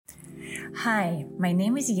Hi, my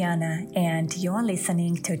name is Yana, and you're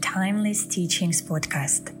listening to Timeless Teachings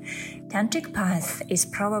podcast. Tantric path is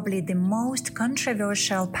probably the most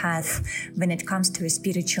controversial path when it comes to a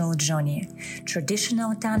spiritual journey.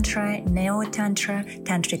 Traditional Tantra, Neo-Tantra,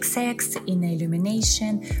 Tantric sex, inner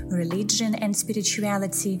illumination, religion and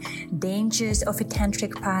spirituality, dangers of a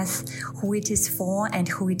Tantric path, who it is for and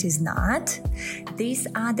who it is not. These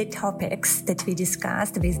are the topics that we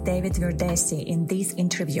discussed with David Verdesi in this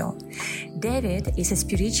interview. David is a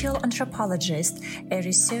spiritual anthropologist, a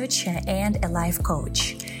researcher, and a life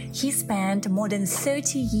coach. He spent more than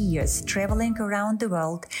 30 years traveling around the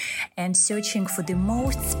world and searching for the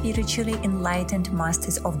most spiritually enlightened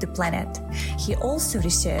masters of the planet. He also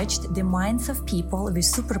researched the minds of people with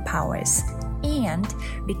superpowers and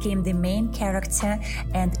became the main character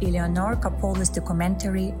in Eleanor Coppola's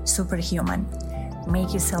documentary Superhuman.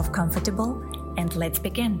 Make yourself comfortable and let's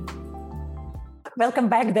begin. Welcome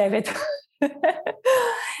back, David.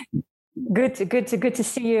 Good to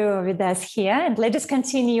see you with us here. And let us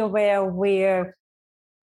continue where we're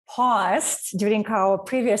paused during our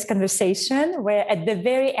previous conversation, where at the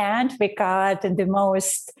very end we got the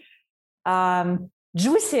most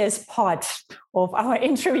juiciest part of our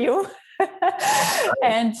interview.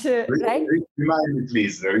 And right? Remind me,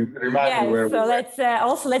 please. Remind me where.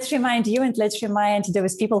 So let's remind you, and let's remind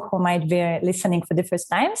those people who might be listening for the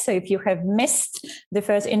first time. So if you have missed the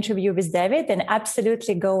first interview with David, then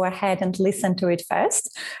absolutely go ahead and listen to it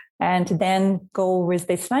first, and then go with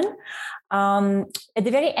this one. At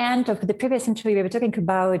the very end of the previous interview, we were talking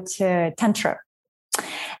about Tantra,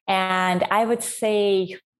 and I would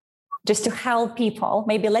say, just to help people,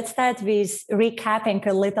 maybe let's start with recapping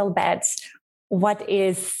a little bit what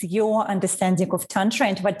is your understanding of Tantra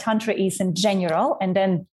and what Tantra is in general, and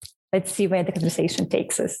then let's see where the conversation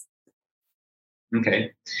takes us.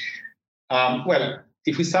 Okay. Well,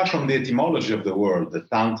 if we start from the etymology of the word, the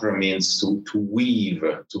Tantra means to weave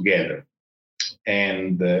together.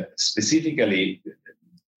 And specifically,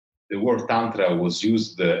 the word Tantra was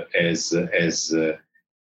used as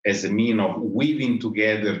a mean of weaving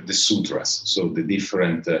together the sutras, so the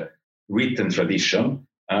different written tradition,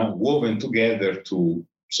 woven together to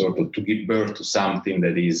sort of to give birth to something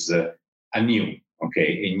that is a new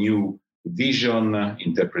vision,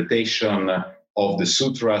 interpretation of the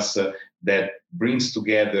sutras that brings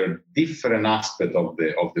together different aspects of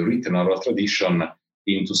the written oral tradition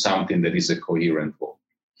into something that is a coherent whole.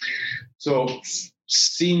 So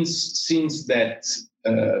since that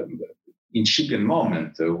incipient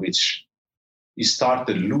moment, which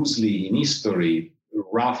started loosely in history,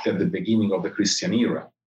 roughly at the beginning of the Christian era,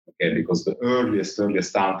 okay, because the earliest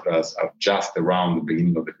tantras are just around the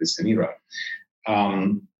beginning of the Christian era.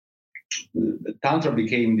 The Tantra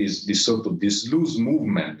became this loose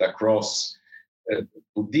movement across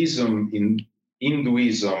Buddhism, in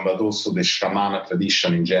Hinduism, but also the Shramana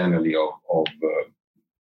tradition in generally of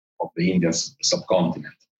the Indian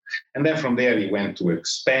subcontinent. And then from there, he went to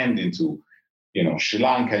expand into, Sri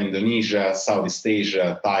Lanka, Indonesia, Southeast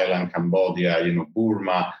Asia, Thailand, Cambodia,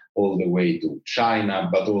 Burma, all the way to China,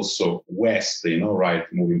 but also West,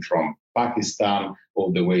 moving from Pakistan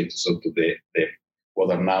all the way to sort of the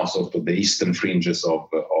what are now sort of the eastern fringes of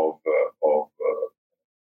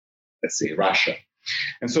let's say, Russia.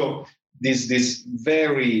 And so this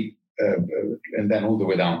very, and then all the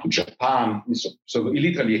way down to Japan. So it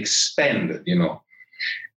literally expanded,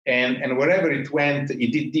 And wherever it went,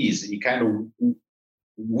 it did this. It kind of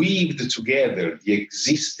weaved together the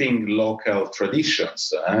existing local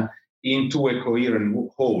traditions into a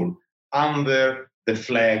coherent whole under the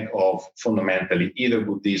flag of fundamentally either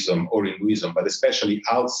Buddhism or Hinduism, but especially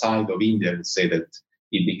outside of India, I would say that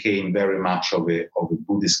it became very much of a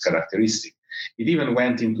Buddhist characteristic. It even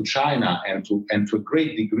went into China, and to a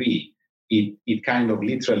great degree, it kind of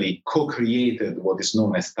literally co-created what is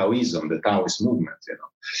known as Taoism, the Taoist movement,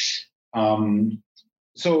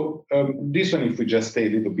 So this one, if we just stay a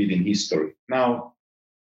little bit in history. Now,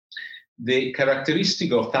 the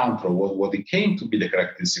characteristic of Tantra, what it came to be the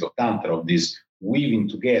characteristic of Tantra, of this weaving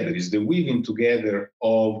together, is the weaving together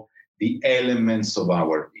of the elements of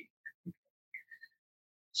our being.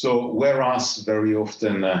 So whereas very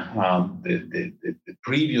often the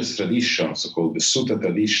previous traditions, so-called the Sutta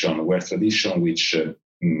tradition, were tradition which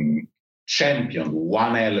championed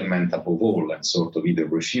one element above all and sort of either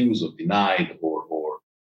refused or denied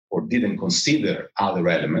or didn't consider other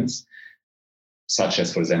elements, such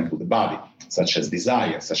as, for example, the body, such as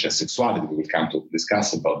desire, such as sexuality, we will come to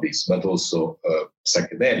discuss about this, but also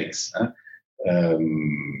psychedelics,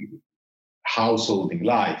 householding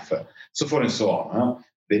life, so forth and so on.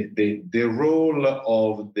 the role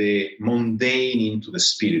of the mundane into the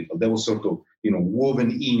spiritual. That was sort of,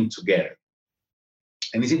 woven in together.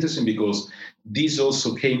 And it's interesting because this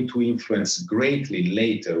also came to influence greatly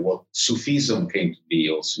later what Sufism came to be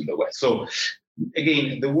also in the West. So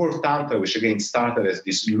again, the word Tantra, which again started as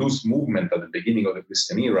this loose movement at the beginning of the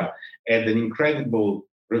Christian era, had an incredible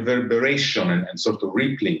reverberation and sort of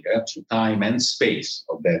rippling through time and space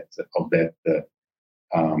of that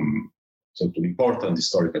sort of important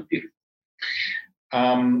historical period.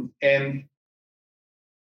 And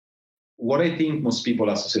what I think most people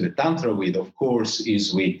associate Tantra with, of course,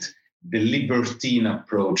 is with the libertine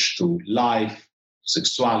approach to life,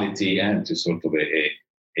 sexuality, and to sort of a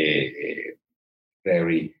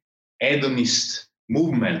very hedonist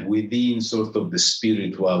movement within sort of the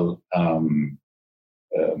spiritual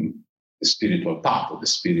path, or the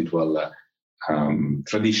spiritual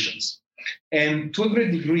traditions. And to a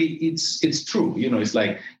great degree, it's true. It's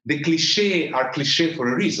like the cliche are cliche for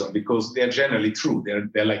a reason, because they're generally true.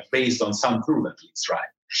 They're like based on some truth, at least,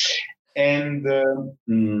 right? And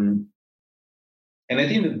I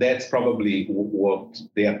think that's probably what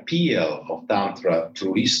the appeal of Tantra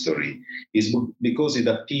through history is, because it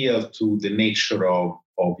appealed to the nature of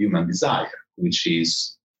human desire, which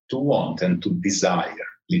is to want and to desire,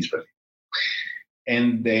 literally.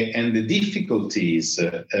 And the difficulties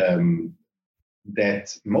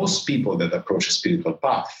that most people that approach a spiritual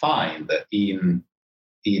path find in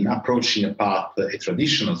approaching a path, a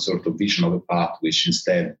traditional sort of vision of a path, which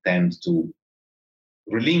instead tends to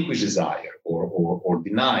relinquish desire or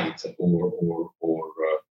deny it or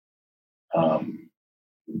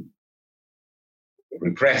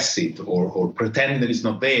repress it or pretend that it's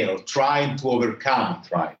not there or trying to overcome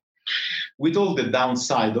it, right? With all the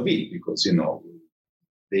downside of it, because,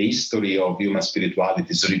 the history of human spirituality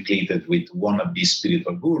is repleted with wannabe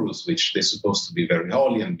spiritual gurus, which they're supposed to be very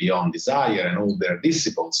holy and beyond desire and all their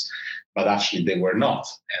disciples, but actually they were not.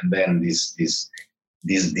 And then this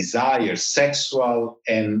desire, sexual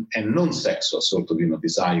and non-sexual, sort of,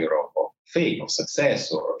 desire of fame, of success,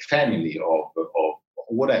 or family, of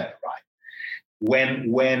whatever, right?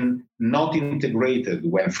 When not integrated,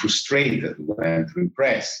 when frustrated, when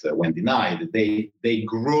repressed, when denied, they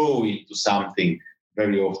grow into something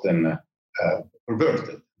very often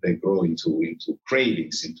perverted. They grow into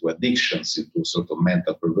cravings, into addictions, into sort of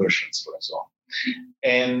mental perversions, and so on.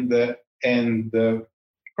 And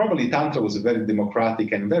probably Tantra was a very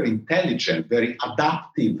democratic and very intelligent, very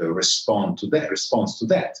adaptive response to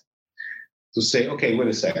that. To say, okay, wait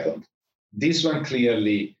a second, this one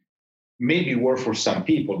clearly maybe work for some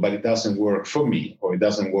people, but it doesn't work for me, or it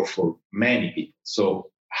doesn't work for many people.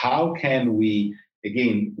 So how can we,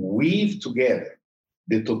 again, weave together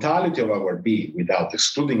the totality of our being without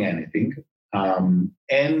excluding anything,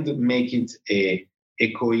 and make it a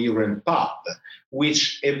coherent path,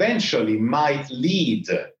 which eventually might lead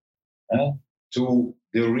to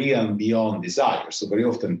the real and beyond desire. So very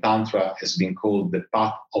often Tantra has been called the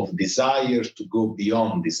path of desire to go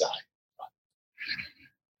beyond desire.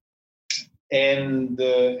 And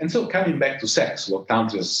so coming back to sex, what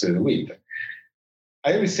Tantra is with,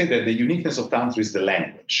 I always say that the uniqueness of Tantra is the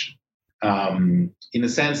language. In the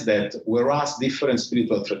sense that whereas different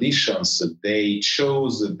spiritual traditions, they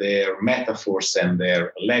chose their metaphors and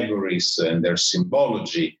their allegories and their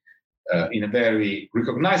symbology in a very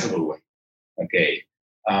recognizable way. Okay,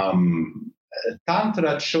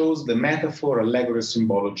 Tantra chose the metaphor, allegory,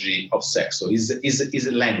 symbology of sex. So is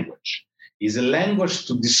a language. Is a language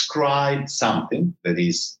to describe something that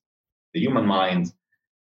is the human mind,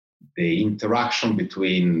 the interaction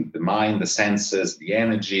between the mind, the senses, the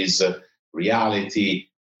energies, reality,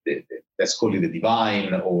 let's call it the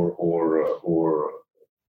divine or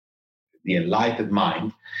the enlightened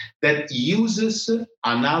mind, that uses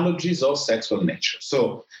analogies of sexual nature.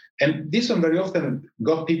 So, and this one very often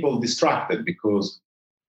got people distracted, because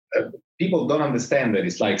people don't understand that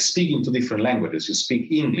it's like speaking two different languages. You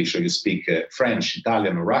speak English or you speak French,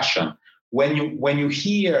 Italian, or Russian. When you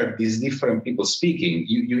hear these different people speaking,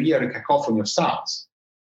 you hear a cacophony of sounds.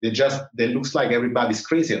 They looks like everybody's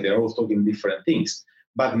crazy and they're all talking different things.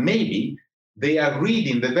 But maybe they are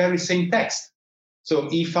reading the very same text. So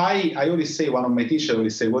if I always say, one of my teachers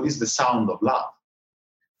always say, what is the sound of love?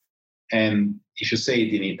 And if you say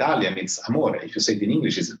it in Italian, it's amore. If you say it in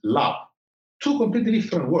English, it's love. Two completely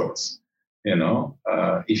different words.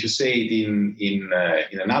 If you say it in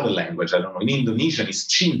another language, I don't know, in Indonesian, it's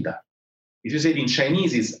cinta. If you say it in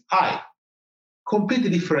Chinese, it's ai. Completely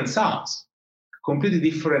different sounds. Completely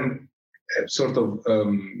different sort of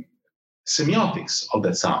semiotics of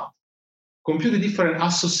that sound, completely different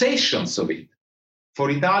associations of it. For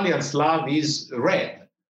Italians, love is red.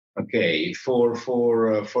 Okay, for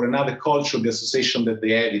another culture, the association that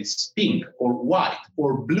they have is pink or white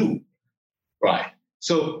or blue, right?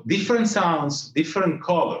 So different sounds, different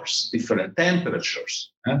colors, different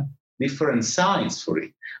temperatures, different signs for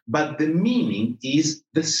it, but the meaning is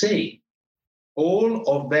the same. All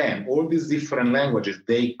of them, all these different languages,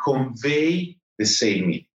 they convey the same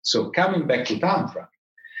meaning. So coming back to Tantra,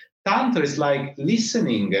 Tantra is like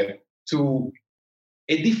listening to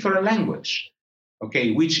a different language,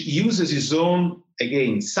 okay, which uses its own,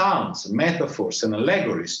 again, sounds, metaphors, and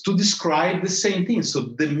allegories to describe the same thing. So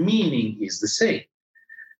the meaning is the same.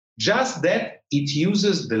 Just that it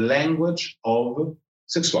uses the language of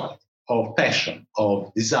sexuality, of passion,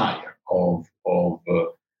 of desire, of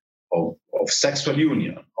sexual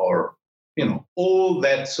union, or all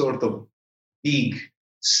that sort of big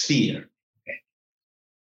sphere. Okay.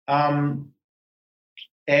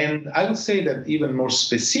 And I would say that even more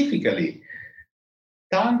specifically,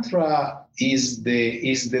 Tantra is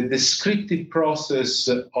the descriptive process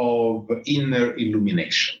of inner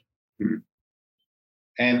illumination.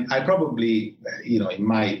 And I probably, in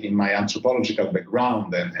my anthropological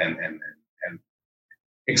background and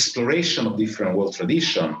exploration of different world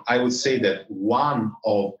tradition, I would say that one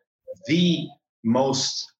of the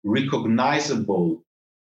most recognizable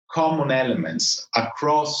common elements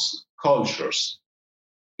across cultures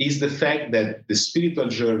is the fact that the spiritual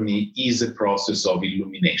journey is a process of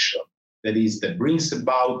illumination. That brings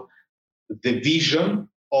about the vision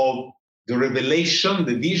of the revelation,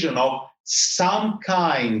 the vision of some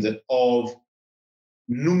kind of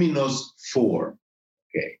luminous form.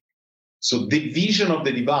 Okay. So the vision of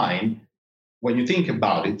the divine, when you think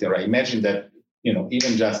about it, right, imagine that,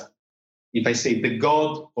 even just if I say the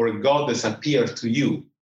God or a goddess appeared to you,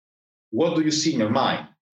 what do you see in your mind?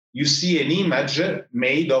 You see an image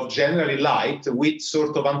made of generally light with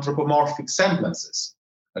sort of anthropomorphic semblances.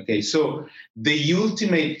 Okay, so the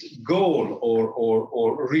ultimate goal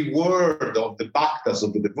or reward of the bhaktas,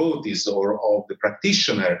 of the devotees, or of the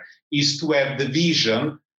practitioner is to have the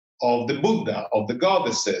vision of the Buddha, of the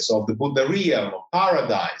goddesses, of the Buddha realm, of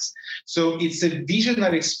paradise. So it's a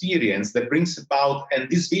visionary experience that brings about, and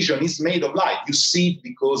this vision is made of light. You see it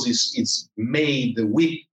because it's made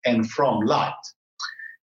with and from light.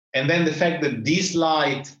 And then the fact that this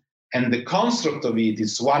light and the construct of it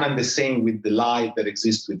is one and the same with the light that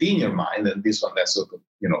exists within your mind, and this one that sort of,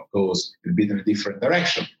 goes a bit in a different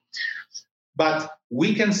direction. But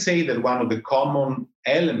we can say that one of the common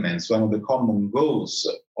elements, one of the common goals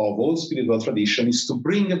of all spiritual tradition is to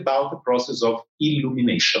bring about the process of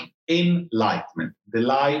illumination, enlightenment, the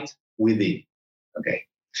light within. Okay,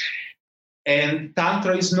 and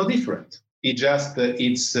Tantra is no different. It's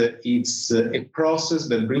a process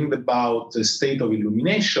that brings about a state of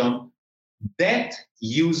illumination that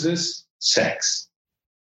uses sex.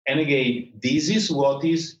 And again, this is what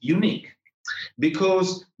is unique,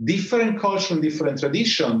 because different culture and different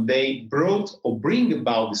tradition, they brought or bring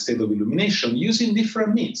about the state of illumination using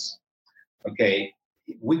different means. Okay,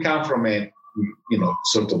 we come from a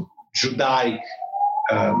sort of Judaic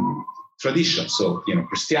tradition, so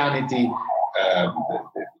Christianity.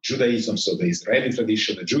 The Judaism, so the Israeli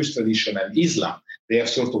tradition, the Jewish tradition, and Islam, they have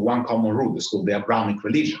sort of one common root. It's called the Abrahamic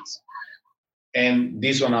religions. And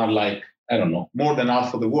these one are like, I don't know, more than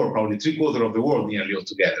half of the world, probably 3/4 of the world nearly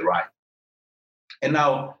altogether, right? And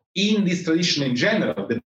now, in this tradition in general,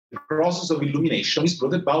 the process of illumination is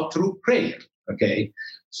brought about through prayer, okay?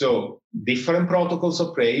 So different protocols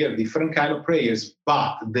of prayer, different kind of prayers,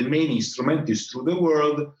 but the main instrument is through the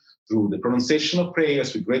word, through the pronunciation of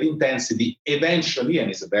prayers with great intensity. Eventually, and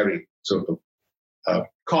it's a very sort of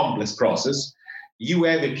complex process, you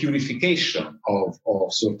have a purification of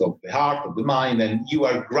sort of the heart, of the mind, and you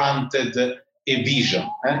are granted a vision,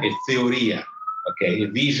 a theoria, okay, a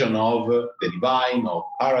vision of the divine, of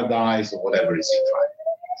paradise, or whatever is it, right?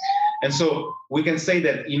 And so we can say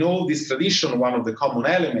that in all this tradition, one of the common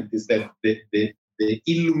elements is that the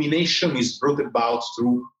illumination is brought about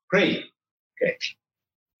through prayer, okay?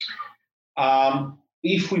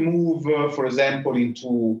 If we move, for example,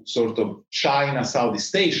 into sort of China,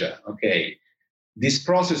 Southeast Asia, okay, this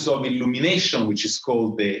process of illumination, which is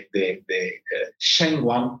called the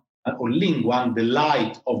Shengguan or Lingguan, the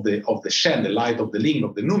light of the Shen, the light of the Ling,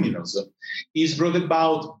 of the luminous, is brought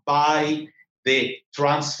about by the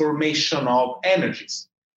transformation of energies.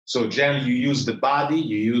 So generally you use the body,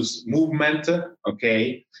 you use movement,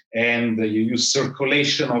 okay, and you use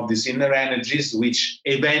circulation of these inner energies, which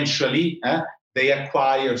eventually they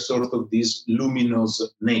acquire sort of this luminous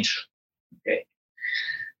nature, okay.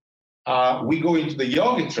 We go into the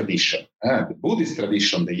yogic tradition, the Buddhist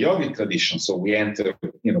tradition, the yogic tradition. So we enter,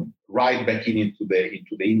 right back into the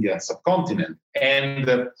Indian subcontinent, and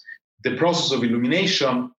the process of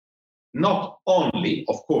illumination, not only,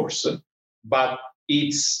 of course, but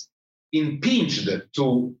it's impinged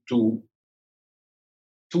to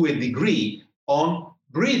a degree on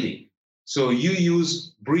breathing. So you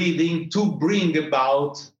use breathing to bring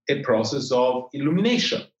about a process of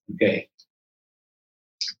illumination. Okay.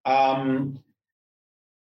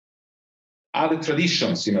 Other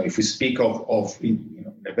traditions, if we speak of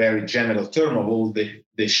in a very general term, of all the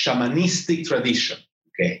shamanistic tradition,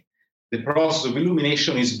 okay, the process of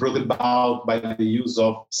illumination is brought about by the use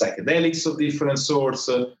of psychedelics of different sorts,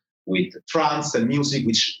 with trance and music,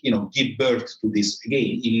 which give birth to this,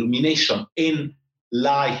 again, illumination,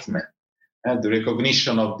 enlightenment, and the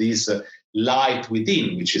recognition of this light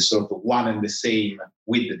within, which is sort of one and the same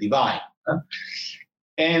with the divine.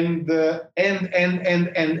 And there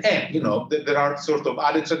are sort of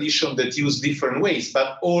other traditions that use different ways,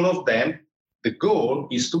 but all of them, the goal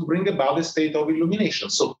is to bring about a state of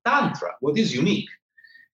illumination. So Tantra, what is unique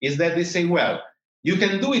is that they say, well, you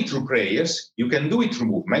can do it through prayers, you can do it through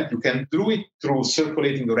movement, you can do it through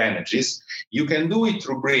circulating your energies, you can do it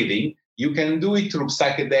through breathing, you can do it through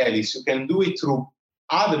psychedelics, you can do it through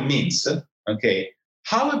other means. Okay,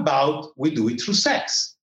 how about we do it through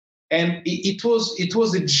sex? And it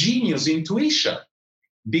was a genius intuition,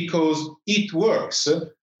 because it works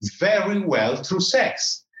very well through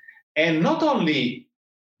sex. And not only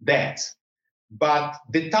that, but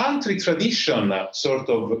the tantric tradition sort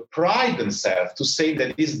of pride themselves to say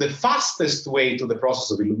that it's the fastest way to the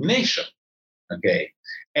process of illumination. Okay,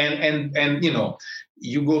 and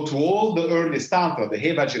you go to all the earliest tantra, the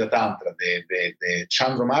Hevajira Tantra, the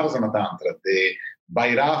Chandramarsana Tantra, the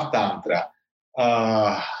Bhairav Tantra,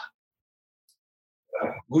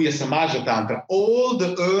 Guhya Samaja Tantra, all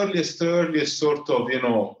the earliest sort of,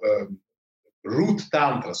 root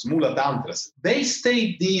tantras, mula tantras, they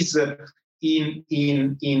state these in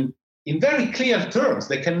very clear terms.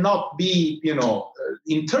 They cannot be,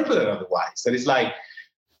 interpreted otherwise. That is like,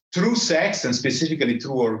 through sex, and specifically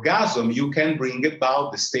through orgasm, you can bring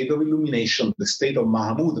about the state of illumination, the state of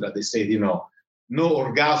Mahamudra. They say, no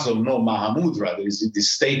orgasm, no Mahamudra. There is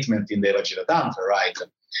this statement in the Vajra Tantra, right?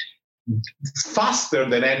 Faster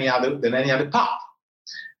than any other path.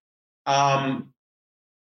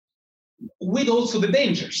 With also the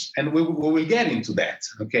dangers, and we will get into that,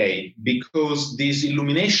 okay? Because this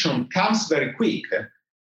illumination comes very quick,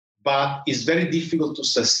 but is very difficult to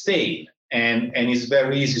sustain, and is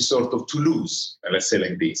very easy sort of to lose, let's say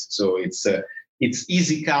like this. So it's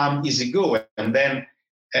easy come, easy go, and then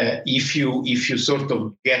if you sort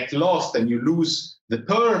of get lost and you lose the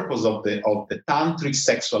purpose of the tantric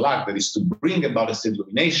sexual act, that is to bring about a state of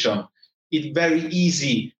illumination, it's very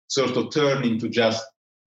easy sort of turn into just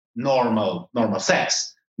normal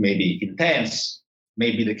sex, maybe intense,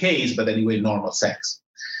 maybe the case, but anyway, normal sex.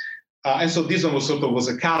 And so this one was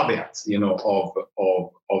a caveat,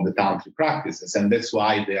 of the tantric practices, and that's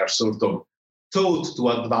why they are sort of taught to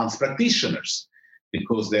advanced practitioners,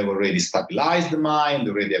 because they've already stabilized the mind,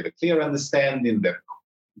 they already have a clear understanding, their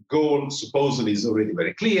goal supposedly is already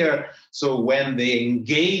very clear. So when they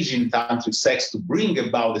engage in tantric sex to bring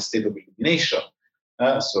about a state of illumination,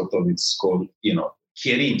 sort of it's called,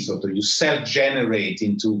 Kierim, sort of you self-generate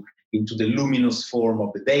into the luminous form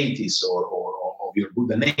of the deities or of your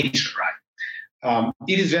Buddha nature, right?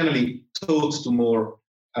 It is generally taught to more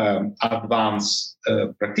advanced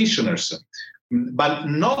practitioners, but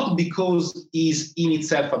not because it's in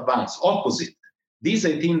itself advanced. Opposite. This,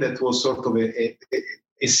 I think, that was sort of a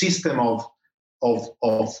system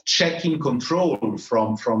of checking control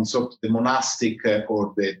from sort of the monastic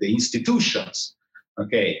or the institutions.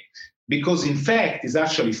 Okay. Because in fact, it's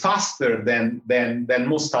actually faster than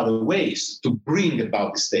most other ways to bring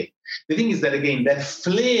about the state. The thing is that, again, that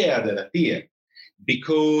flare that appeared,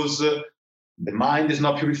 because the mind is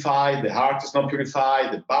not purified, the heart is not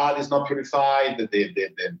purified, the body is not purified,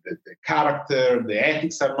 the character, the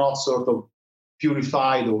ethics are not sort of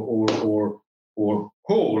purified or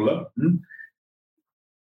whole,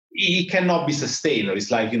 it cannot be sustained.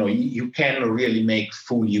 It's like, you cannot really make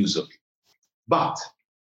full use of it. But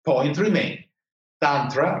point remains,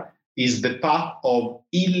 Tantra is the path of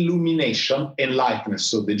illumination, enlightenment,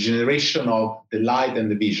 so the generation of the light and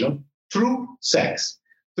the vision through sex,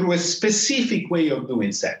 through a specific way of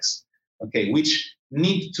doing sex, okay, which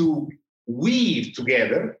need to weave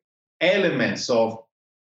together elements of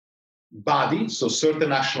body, so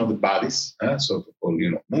certain action of the bodies, so called,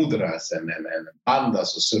 mudras and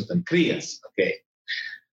bandhas, or certain kriyas, okay.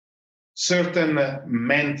 certain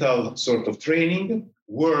mental sort of training,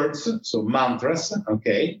 words, so mantras,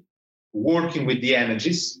 okay, working with the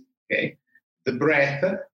energies, okay, the breath,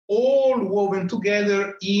 all woven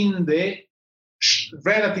together in the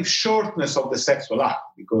relative shortness of the sexual act,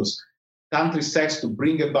 because tantric sex, to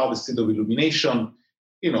bring about the state of illumination,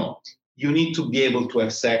 you need to be able to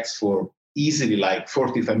have sex for easily like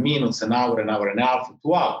 45 minutes, an hour and a half,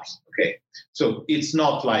 2 hours. Okay. So it's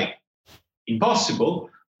not like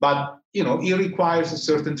impossible, but it requires a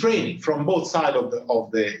certain training from both sides of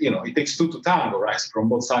the it takes two to tango, right? From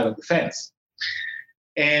both sides of the fence.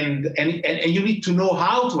 And you need to know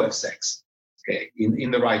how to have sex, okay,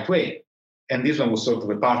 in the right way. And this one was sort of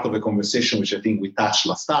a part of a conversation which I think we touched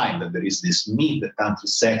last time, that there is this myth that tantric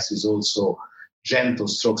sex is also gentle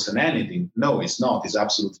strokes and anything. No, it's not. It's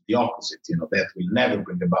absolutely the opposite. That will never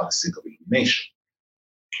bring about a state of illumination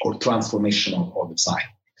or transformation of the sign.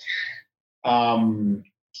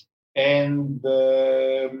 And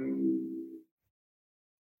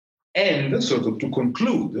sort of to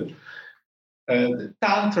conclude,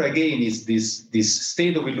 Tantra again is this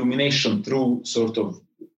state of illumination through sort of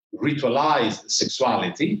ritualized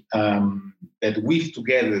sexuality that weave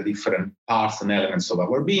together different parts and elements of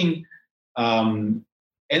our being, and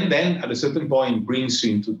then at a certain point brings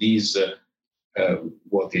you into this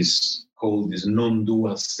what is called this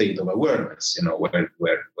non-dual state of awareness, where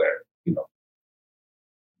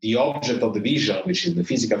the object of the vision, which is the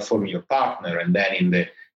physical form of your partner, and then in the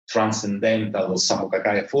transcendental or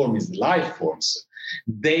Sammokakaya form is the life forms,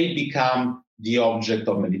 they become the object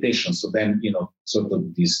of meditation. So then, sort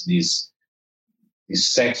of this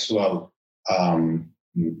sexual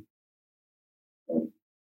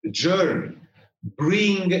journey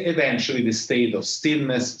bring eventually the state of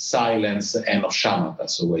stillness, silence, and of shamatha,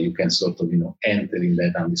 so where you can sort of, enter in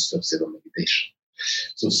that undisturbed state of meditation.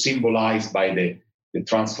 So symbolized by the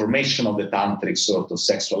transformation of the tantric sort of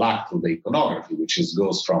sexual act through the iconography, which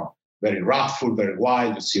goes from very wrathful, very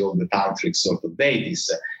wild, you see all the tantric sort of deities,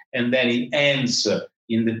 and then it ends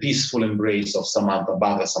in the peaceful embrace of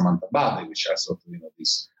Samantabhadra, which are sort of,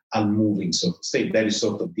 this unmoving sort of state. That is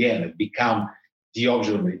sort of the end. It become the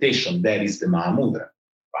object of meditation. That is the Mahamudra,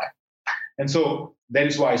 right? And so that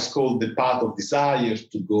is why it's called the path of desire,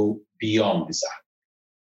 to go beyond desire.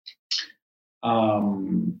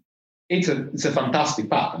 It's a fantastic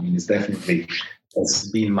path. I mean, it's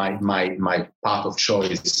been my path of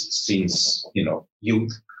choice since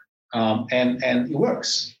youth, and it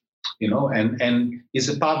works, and it's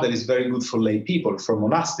a path that is very good for lay people, for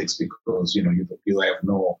monastics, because you have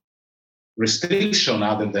no restriction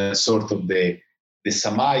other than sort of the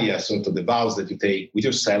samaya, sort of the vows that you take with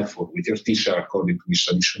yourself or with your teacher according to which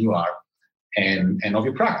tradition you are, and of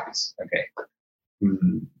your practice. Okay.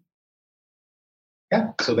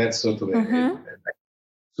 Yeah, so that's sort of a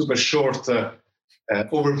super short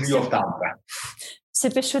overview of Tantra.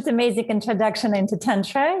 Super short, amazing introduction into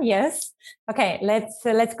Tantra. Yes. Okay,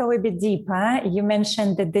 let's go a bit deeper. You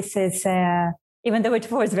mentioned that this is, even though it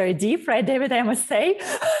was very deep, right, David, I must say.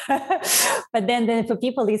 But then for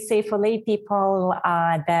people, you say for lay people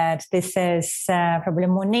that this is probably a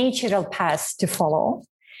more natural path to follow.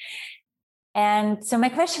 And so my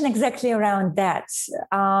question exactly around that.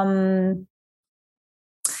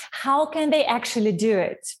 How can they actually do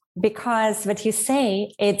it? Because what you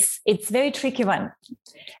say, it's very tricky one,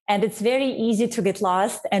 and it's very easy to get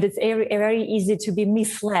lost, and it's very easy to be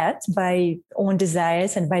misled by own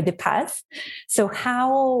desires and by the path. So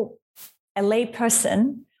how a lay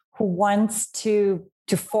person who wants to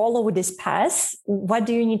follow this path, what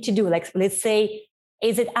do you need to do? Like, let's say,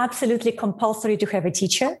 is it absolutely compulsory to have a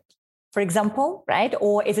teacher, for example, right?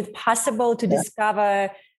 Or is it possible to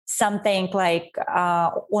discover something like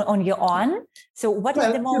on your own? So what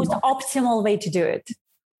is the most optimal way to do it?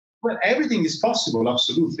 Well, everything is possible,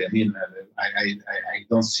 absolutely. I mean, I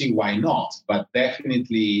don't see why not, but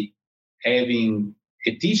definitely having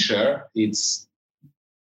a teacher, it's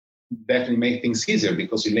definitely make things easier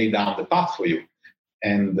because you lay down the path for you.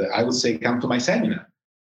 And I would say come to my seminar,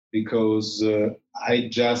 because I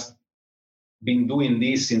just been doing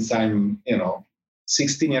this since I'm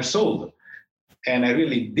 16 years old. And I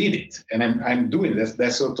really did it, and I'm doing this.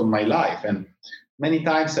 That's sort of my life. And many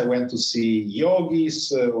times I went to see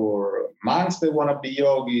yogis or monks that want to be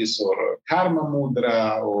yogis, or karma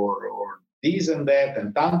mudra, or this and that,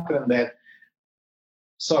 and tantra and that.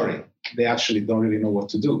 Sorry, they actually don't really know what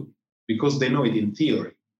to do, because they know it in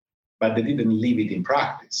theory, but they didn't live it in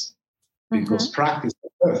practice. Because practice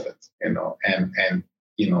is perfect, and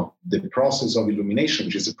the process of illumination,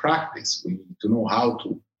 which is a practice, we need to know how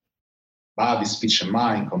to body, speech, and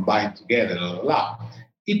mind combined together,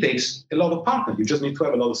 It takes a lot of partners. You just need to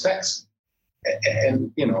have a lot of sex.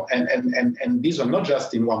 and these are not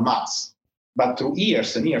just in 1 month, but through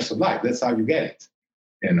years and years of life. That's how you get it,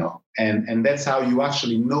 and that's how you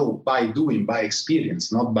actually know, by doing, by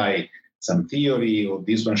experience, not by some theory, or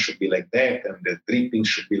this one should be like that, and the dripping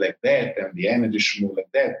should be like that, and the energy should move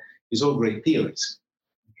like that. It's all great theories,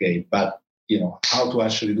 okay? But how to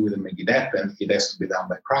actually do it and make it happen, it has to be done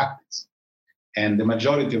by practice. And the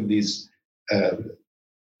majority of these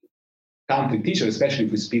tantric teachers, especially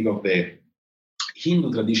if we speak of the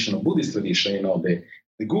Hindu tradition or Buddhist tradition,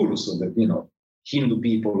 the gurus of the Hindu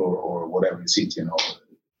people or whatever is it,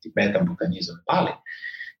 Tibetan, Bhutanese, Pali.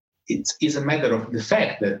 It's a matter of the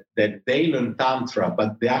fact that they learn Tantra,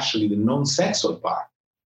 but they actually the non-sexual part,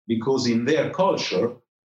 because in their culture,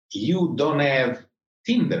 you don't have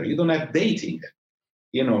Tinder, you don't have dating.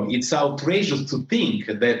 It's outrageous to think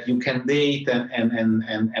that you can date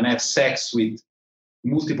and have sex with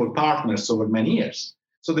multiple partners over many years.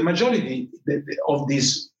 So the majority of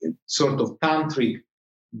these sort of tantric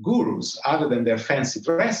gurus, other than their fancy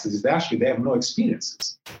dresses, they have no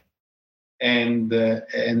experiences. And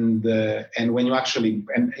when you actually,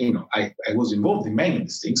 I was involved in many of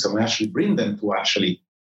these things, so when I actually bring them to actually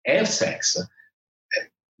have sex,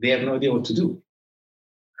 they have no idea what to do.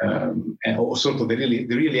 And also they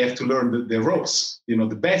really have to learn the ropes,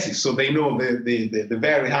 the basics. So they know the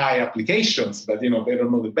very high applications, but they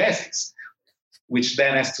don't know the basics, which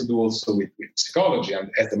then has to do also with psychology, and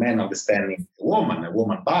as a man understanding a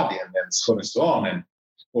woman body, and then so on and so on,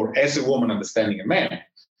 or as a woman understanding a man.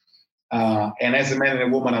 And as a man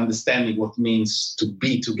and a woman understanding what it means to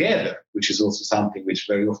be together, which is also something which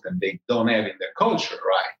very often they don't have in their culture,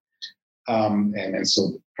 right? And so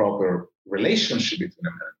the proper relationship between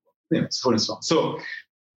a man and a woman, so on and so on. So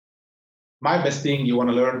my best thing, you want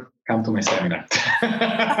to learn, come to my seminar.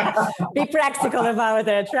 Be practical about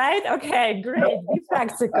it, right? Okay, great. Be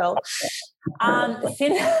practical.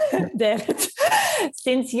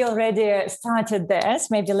 Since you already started this,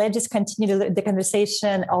 maybe let's just continue the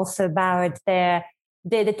conversation also about the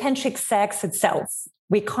tantric sex itself.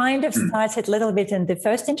 We kind of started a little bit in the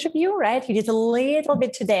first interview, right? We did a little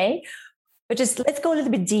bit today, but just let's go a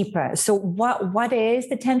little bit deeper. So what is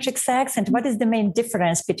the tantric sex, and what is the main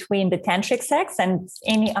difference between the tantric sex and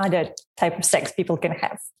any other type of sex people can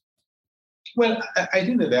have? Well, I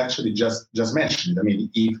think that they actually just mentioned it. I mean,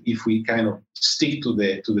 if we kind of stick to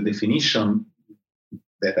the definition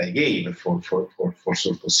that I gave for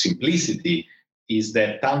sort of simplicity, is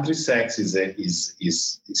that tantric sex is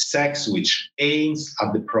sex which aims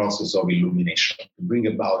at the process of illumination, to bring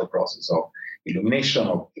about the process of illumination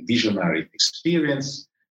of a visionary experience,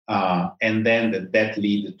 and then that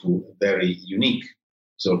lead to a very unique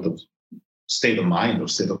sort of state of mind or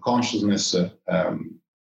state of consciousness,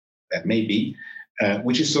 that may be,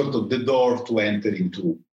 which is sort of the door to enter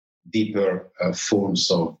into deeper forms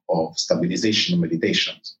of stabilization and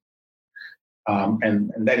meditations.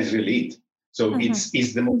 And that is really it. So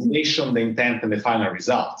it's the motivation, the intent, and the final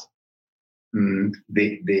result.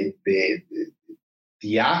 The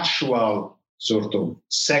actual sort of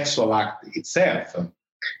sexual act itself,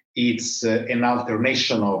 it's an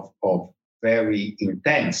alternation of very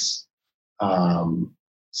intense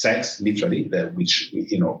sex, literally, which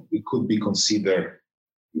we could be considered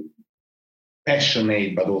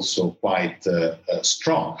passionate, but also quite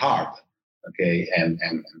strong, hard, okay, and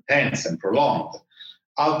intense and prolonged,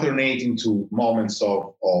 alternating to moments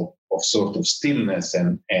of sort of stillness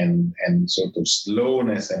and sort of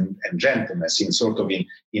slowness and gentleness in sort of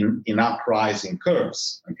in uprising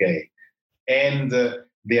curves, okay, and the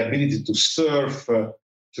ability to surf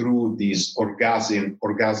through these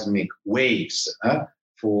orgasmic waves,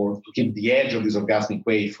 to keep the edge of this orgasmic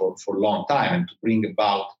wave for a long time, and to bring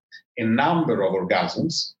about a number of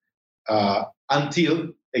orgasms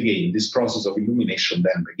until, again, this process of illumination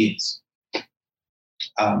then begins.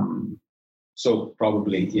 So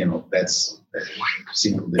probably, that's a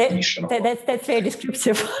simple definition. That's very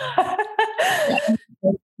descriptive.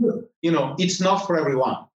 It's not for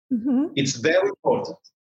everyone. Mm-hmm. It's very important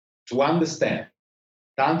to understand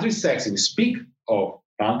tantric sex, if we speak of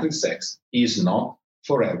tantric sex, is not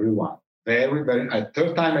for everyone. Very, very,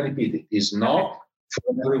 third time I repeat it, is not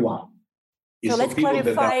for everyone. So let's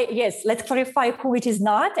clarify, let's clarify who it is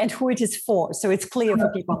not and who it is for, so it's clear for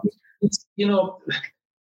people.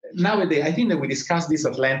 Nowadays, I think that we discussed this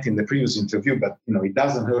at length in the previous interview, but it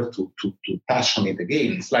doesn't hurt to touch on it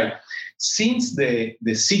again. It's like since the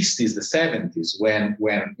 60s, the 70s, when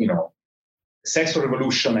the sexual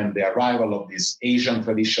revolution and the arrival of this Asian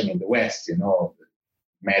tradition in the West,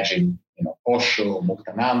 imagine Osho,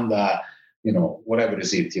 Muktananda, whatever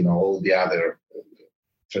is it, all the other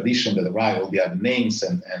tradition that arrived, all the other names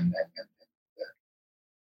and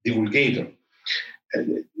divulgator.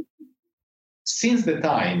 Since the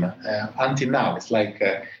time until now, it's like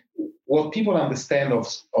what people understand of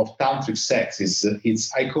tantric sex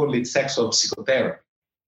is I call it sexual psychotherapy.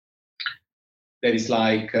 That is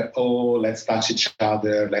like, let's touch each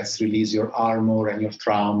other, let's release your armor and your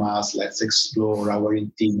traumas, let's explore our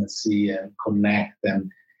intimacy and connect,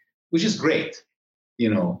 and which is great,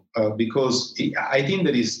 because I think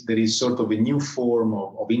there is sort of a new form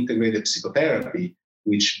of integrated psychotherapy,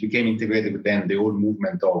 which became integrated with then the old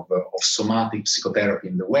movement of somatic psychotherapy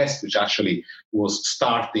in the West, which actually was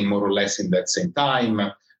starting more or less in that same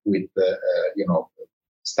time with,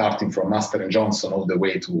 starting from Master and Johnson all the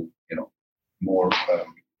way to, more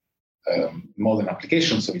modern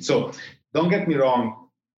applications of it. So don't get me wrong,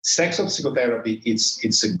 sexual psychotherapy,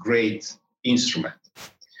 it's a great instrument.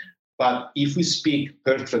 But if we speak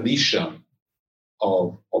per tradition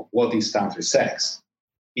of what is tantric sex,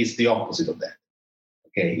 it's the opposite of that.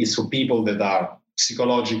 Okay, it's for people that are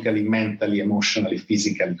psychologically, mentally, emotionally,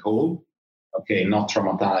 physically whole. Okay, not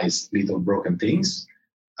traumatized little broken things,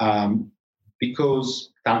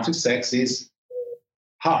 because tantric sex is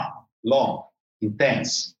hard, long,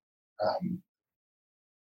 intense,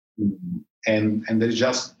 and there's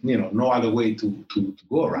just no other way to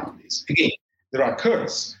go around this. Again, there are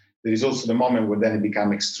curves. There is also the moment where then it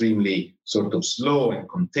becomes extremely sort of slow and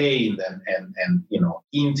contained and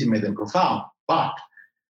intimate and profound. But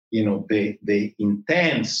the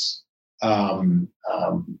intense,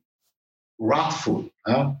 wrathful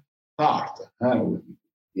part,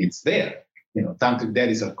 it's there. Tantric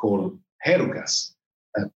daddies are called herukas,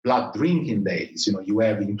 blood drinking daddies. You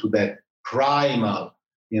have into that primal,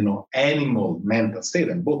 animal mental state,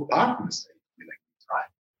 and both partners right.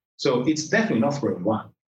 So it's definitely not for everyone.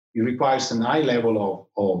 It requires an high level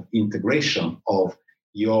of integration of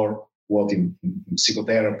your, what in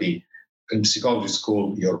psychotherapy, in psychology is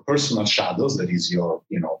called your personal shadows, that is your,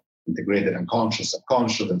 integrated unconscious,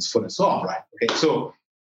 subconscious, and so on and so on, right? Okay, so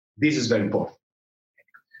this is very important.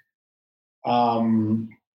 And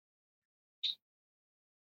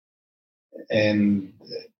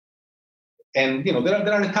there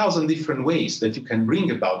are 1,000 different ways that you can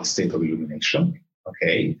bring about the state of illumination.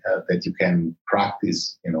 Okay, that you can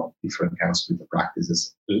practice, different kinds of spiritual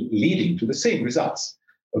practices leading to the same results.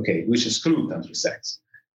 Okay, which exclude tantric sex.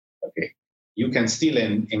 Okay, you can still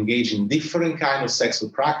engage in different kinds of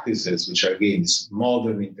sexual practices, which are again this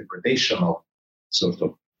modern interpretation of sort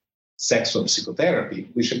of sexual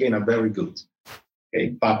psychotherapy, which again are very good. Okay,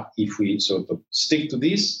 but if we sort of stick to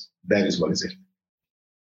this, that is what is it.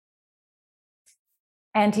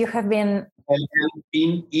 And you have been... And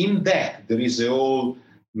in that, there is a whole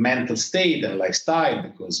mental state and lifestyle,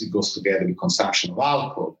 because it goes together with consumption of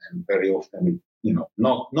alcohol, and very often,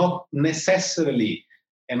 not necessarily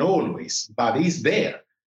and always, but is there.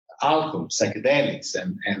 Alcohol, psychedelics,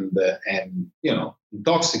 and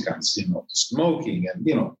intoxicants, smoking,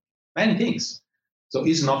 and many things. So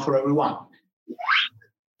it's not for everyone.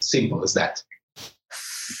 Simple as that.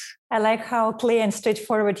 I like how clear and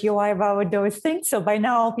straightforward you are about those things. So by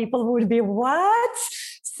now people would be, what?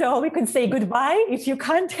 So we can say goodbye. If you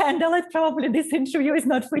can't handle it, probably this interview is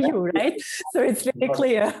not for you, right? So it's really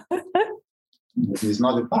clear. It's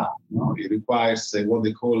not a path. No, it requires what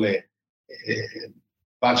they call a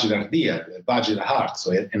vajradhya, a vajra heart,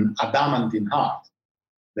 so an adamantine heart.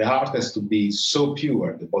 The heart has to be so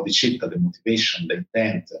pure, the bodhicitta, the motivation, the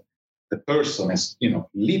intent. The person has,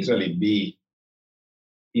 literally be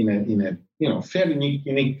in a fairly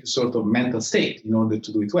unique sort of mental state in order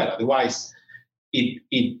to do it well. Otherwise,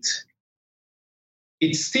 it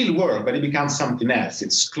still works, but it becomes something else.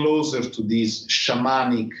 It's closer to this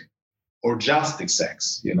shamanic orgiastic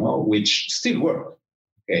sex, which still work.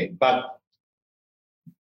 Okay, but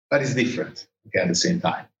it's different. Okay, at the same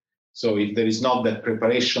time. So if there is not that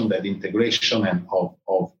preparation, that integration, and of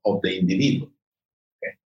the individual.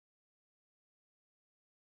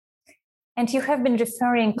 And you have been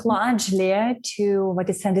referring largely to what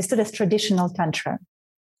is understood as traditional Tantra.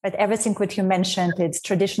 But everything what you mentioned, it's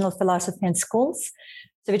traditional philosophy and schools.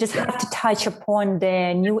 So we just have to touch upon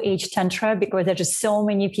the New Age Tantra, because there are just so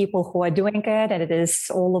many people who are doing it, and it is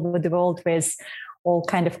all over the world with all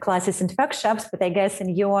kind of classes and workshops. But I guess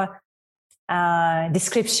in your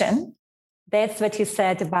description, that's what you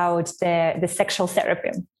said about the sexual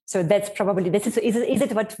therapy. So that's probably, is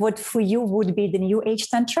it what for you would be the New Age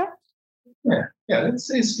Tantra? Yeah.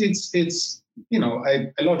 It's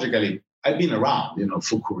I logically, I've been around,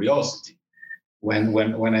 for curiosity. When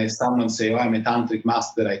someone say, I'm a tantric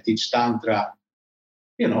master, I teach tantra,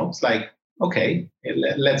 it's like, okay,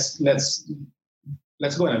 let's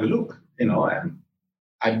go and have a look, and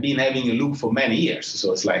I've been having a look for many years.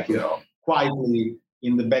 So it's like, quietly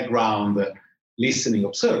in the background, listening,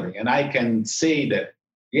 observing. And I can say that,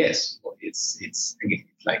 yes, it's again,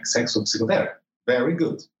 like sexual psychotherapy. Very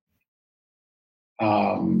good.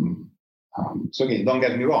 So again, don't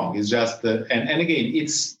get me wrong. It's just, and again,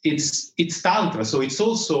 it's Tantra. So it's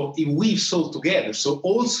also, it weaves all together. So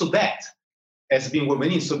also that has been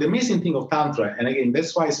woven in. So the amazing thing of Tantra, and again,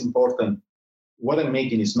 that's why it's important. What I'm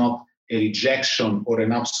making is not a rejection or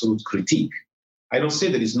an absolute critique. I don't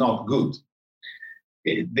say that it's not good.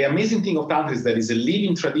 The amazing thing of Tantra is that it's a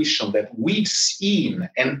living tradition that weaves in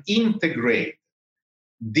and integrates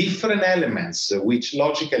different elements which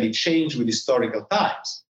logically change with historical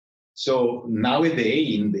times. So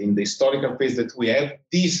nowadays, in the historical phase that we have,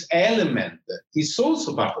 this element is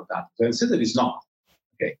also part of Tantra. I say that it's not.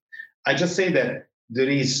 Okay, I just say that there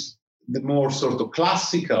is the more sort of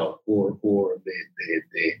classical or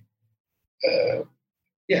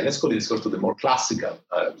let's call it sort of the more classical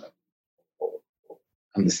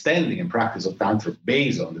understanding and practice of Tantra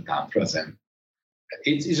based on the Tantras, and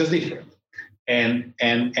it's just different. And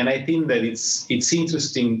I think that it's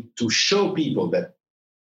interesting to show people that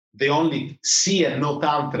they only see and know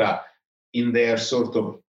Tantra in their sort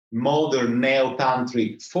of modern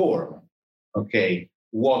neo-tantric form. Okay,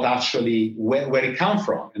 what actually where it comes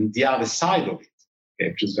from and the other side of it,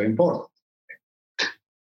 okay, which is very important.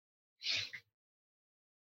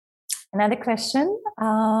 Another question.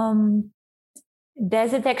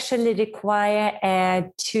 Does it actually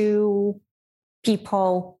require two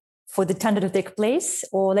people for the Tantra to take place?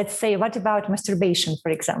 Or let's say, what about masturbation,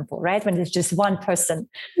 for example, right? When it's just one person.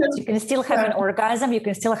 So you can still have an orgasm, you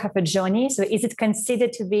can still have a journey. So is it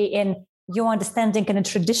considered to be, in your understanding, in a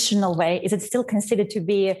traditional way, is it still considered to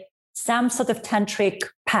be some sort of tantric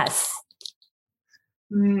path?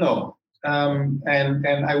 No. And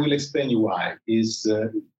I will explain you why.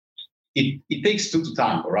 It takes two to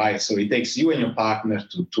tango, right? So it takes you and your partner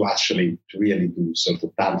to actually to really do sort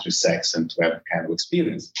of tantric sex and to have kind of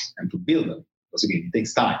experiences and to build them. Because again, it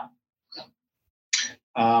takes time.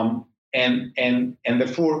 And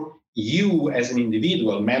therefore, you as an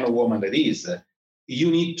individual, man or woman that is,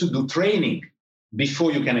 you need to do training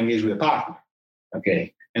before you can engage with a partner.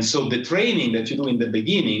 Okay. And so the training that you do in the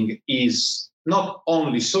beginning is not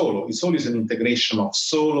only solo, it's always an integration of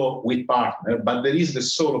solo with partner, but there is the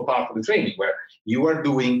solo part of the training where you are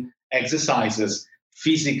doing exercises,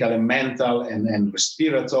 physical and mental and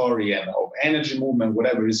respiratory and of energy movement,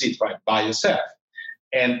 whatever is it, right, by yourself.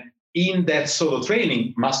 And in that solo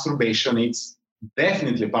training, masturbation is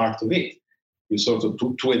definitely part of it. You sort of,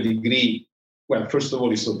 to a degree, well, first of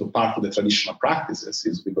all, it's sort of part of the traditional practices,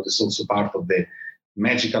 is because it's also part of the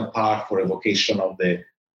magical part for evocation of the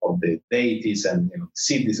deities and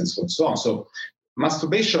siddhis and so on and so on. So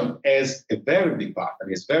masturbation has a very big part,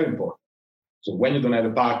 and it's very important. So when you don't have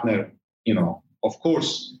a partner, of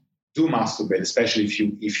course, do masturbate, especially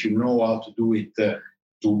if you know how to do it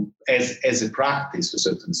as a practice to a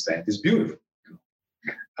certain extent. It's beautiful.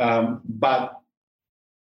 But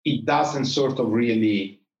it doesn't sort of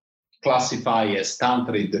really classify as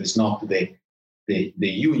tantra. There is not the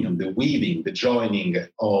union, the weaving, the joining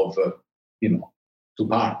of two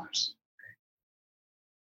partners.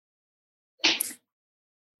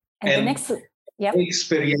 And the next, yeah.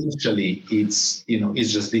 Experientially, it's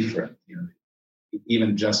just different.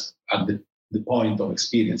 Even just at the point of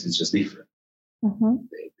experience, it's just different. Mm-hmm.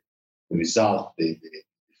 The result, the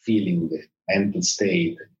feeling, the mental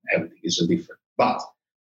state, everything is just different. But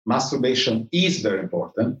masturbation is very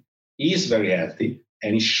important, is very healthy,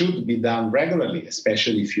 and it should be done regularly,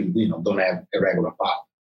 especially if you don't have a regular partner.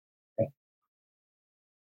 Okay?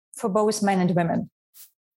 For both men and women.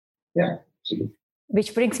 Yeah, absolutely.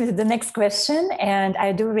 Which brings me to the next question, and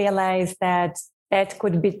I do realize that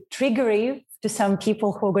could be triggering to some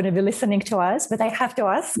people who are going to be listening to us, but I have to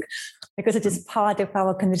ask because it is part of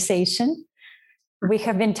our conversation. We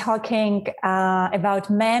have been talking about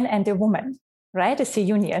man and a woman, right, as a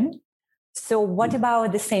union. So what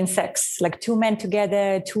about the same sex, like two men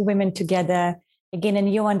together, two women together? Again, in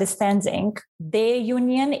your understanding, their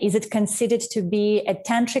union, is it considered to be a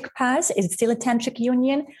tantric path? Is it still a tantric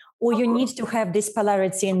union? Or you need to have this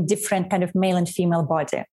polarity in different kind of male and female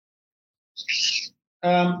body?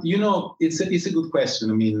 It's a good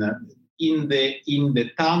question. I mean, in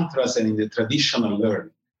the tantras and in the traditional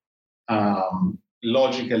learning,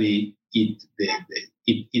 logically,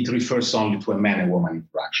 it refers only to a man and woman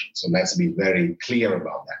interaction. So let's be very clear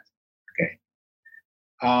about that. Okay.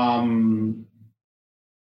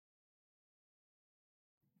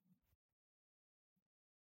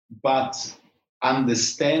 But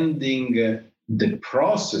understanding the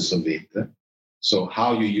process of it So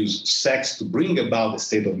how you use sex to bring about a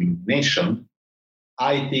state of illumination,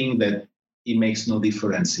 I think that it makes no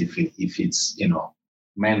difference if it's,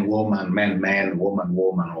 man, woman, man, woman,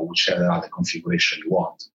 or whichever other configuration you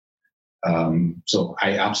want. So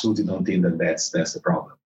I absolutely don't think that that's the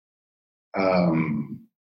problem.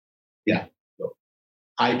 Yeah. So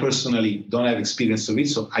I personally don't have experience of it,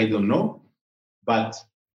 so I don't know. But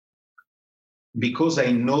because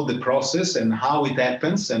I know the process and how it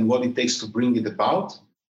happens and what it takes to bring it about,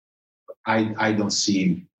 I don't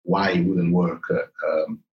see why it wouldn't work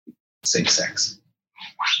same sex.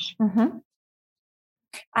 Mm-hmm.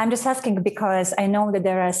 I'm just asking because I know that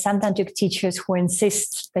there are some tantric teachers who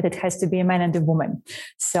insist that it has to be a man and a woman.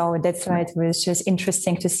 So that's why it was just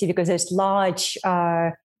interesting to see, because there's large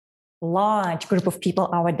group of people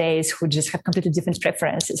nowadays who just have completely different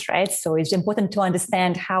preferences, right? So it's important to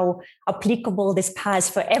understand how applicable this path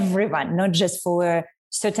for everyone, not just for a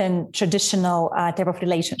certain traditional type of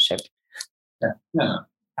relationship. Yeah,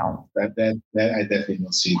 no. That I definitely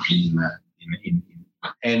don't see in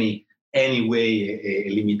any way a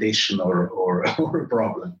limitation or a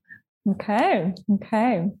problem. Okay.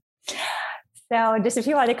 So just a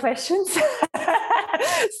few other questions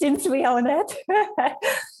since we own it.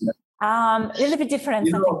 A little bit different,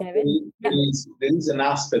 David. There is an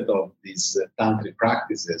aspect of these tantric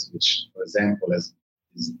practices, which, for example, is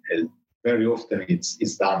very often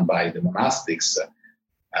it's done by the monastics,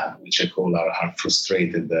 which I call are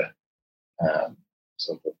frustrated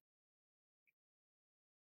sort of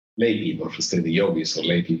lay people, frustrated yogis or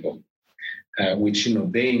lay people, which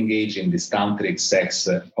they engage in this tantric sex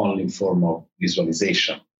only in form of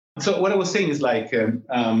visualization. So what I was saying is like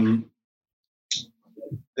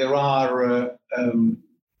there are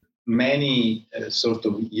many sort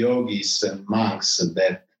of yogis and monks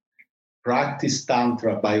that practice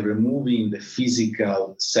tantra by removing the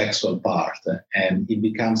physical sexual part, and it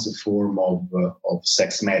becomes a form of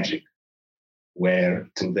sex magic, where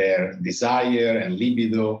through their desire and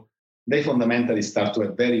libido, they fundamentally start to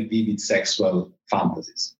have very vivid sexual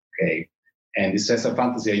fantasies. Okay, and these sexual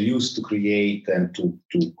fantasies are used to create and to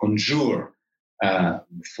conjure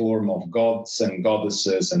form of gods and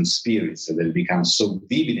goddesses and spirits that they become so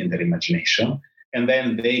vivid in their imagination, and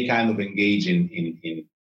then they kind of engage in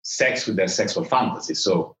sex with their sexual fantasy.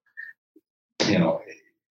 So,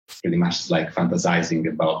 pretty much like fantasizing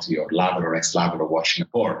about your lover or ex-lover or watching a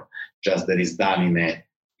porn, just that is done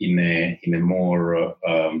in a more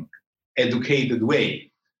educated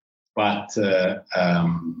way. But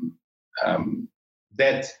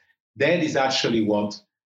that is actually what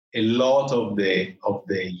a lot of the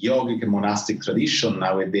yogic and monastic tradition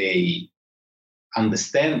nowadays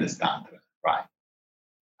understand as tantra, right?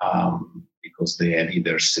 Because they have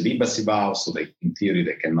either celibacy vows, so in theory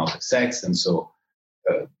they cannot have sex, and so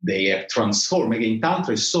they have transformed. Again,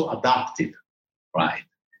 tantra is so adaptive, right?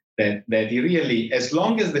 That it really, as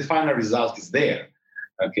long as the final result is there,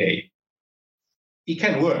 okay, it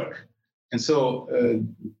can work. And so,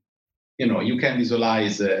 you can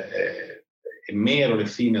visualize a male or a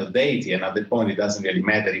female deity, and at the point it doesn't really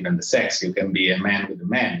matter even the sex. You can be a man with a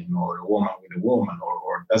man, or a woman with a woman,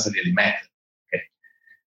 or it doesn't really matter. Okay.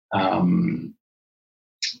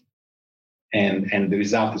 And the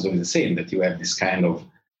result is always the same, that you have this kind of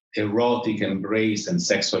erotic embrace and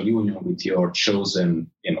sexual union with your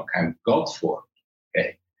chosen, kind of God form.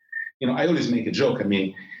 Okay. I always make a joke. I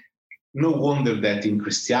mean, no wonder that in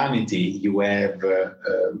Christianity you have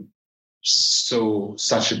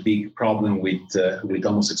such a big problem with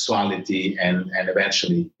homosexuality and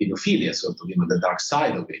eventually pedophilia, sort of, the dark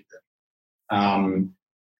side of it,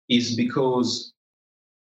 is because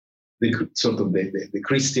the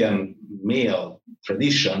Christian male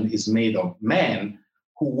tradition is made of men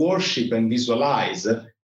who worship and visualize a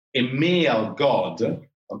male god,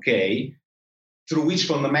 okay, through which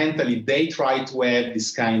fundamentally they try to have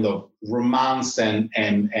this kind of romance and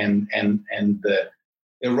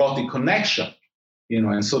erotic connection,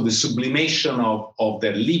 and so the sublimation of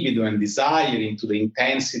their libido and desire into the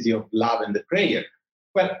intensity of love and the prayer.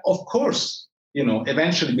 Well, of course,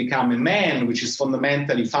 eventually become a man, which is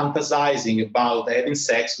fundamentally fantasizing about having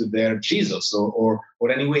sex with their Jesus, or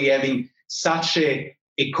anyway having such a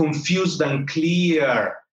confused and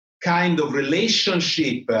clear kind of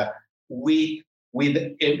relationship with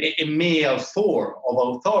a male form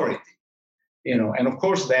of authority, and of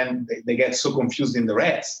course then they get so confused in the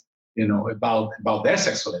rest, about their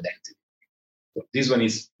sexual identity. This one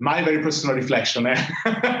is my very personal reflection.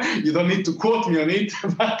 You don't need to quote me on it,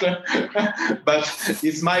 but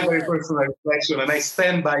it's my very personal reflection, and I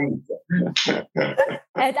stand by it.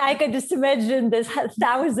 And I can just imagine there's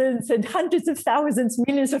thousands and hundreds of thousands,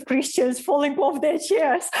 millions of Christians falling off their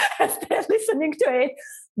chairs as they're listening to it.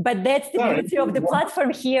 But that's the beauty of the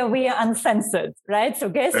platform here. We are uncensored, right? So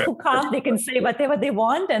guests who come, they can say whatever they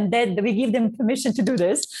want, and then we give them permission to do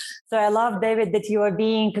this. So I love, David, that you are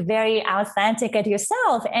being very authentic at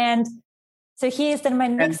yourself. And so here's then my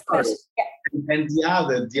next question. And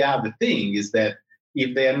the other thing is that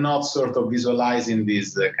if they are not sort of visualizing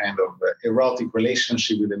this kind of erotic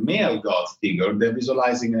relationship with a male God figure, they're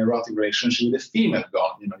visualizing an erotic relationship with a female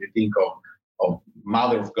God. You think of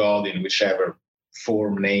Mother of God in whichever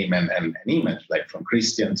form, name, and image, like from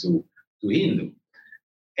Christian to Hindu.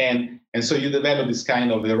 And so you develop this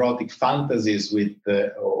kind of erotic fantasies with,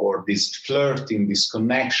 or this flirting, this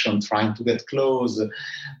connection, trying to get close,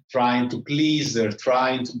 trying to please her,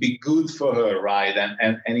 trying to be good for her, right?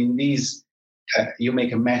 And in this, you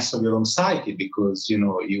make a mess of your own psyche, because,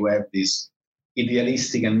 you have this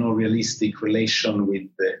idealistic and not realistic relation with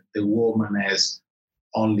the woman as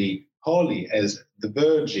only holy, as the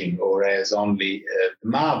virgin, or as only the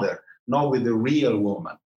mother, not with the real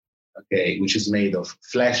woman, okay, which is made of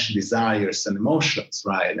flesh, desires, and emotions,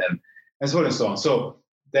 right? And so on and so on. So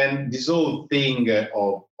then this whole thing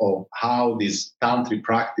of how these tantric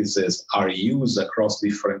practices are used across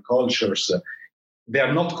different cultures, they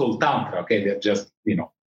are not called tantra, okay? They're just, of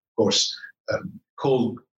course,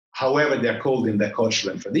 called however they're called in their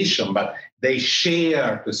cultural and tradition, but they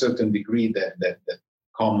share to a certain degree the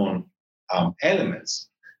common elements.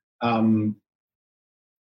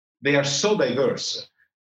 They are so diverse,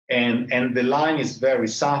 and the line is very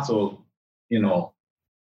subtle,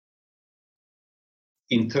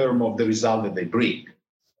 in terms of the result that they bring.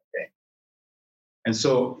 Okay? And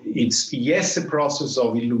so it's, yes, a process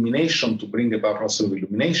of illumination to bring about a process of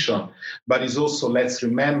illumination, but it's also, let's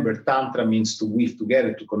remember, Tantra means to weave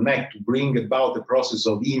together, to connect, to bring about the process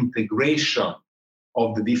of integration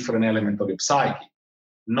of the different elements of your psyche.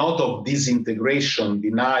 Not of disintegration,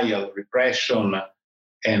 denial, repression,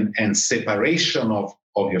 and separation of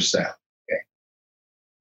yourself. Okay.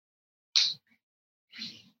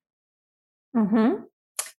 Mm-hmm.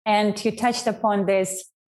 And you touched upon this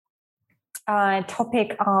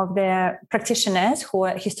topic of the practitioners who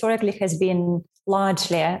historically has been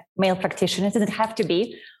largely male practitioners. It doesn't have to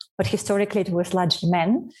be, but historically it was largely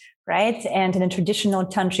men, right? And in a traditional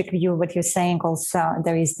tantric view, what you're saying also,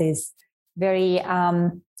 there is this very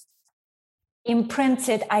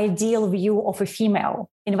imprinted ideal view of a female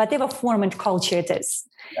in whatever form and culture it is.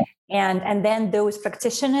 And then those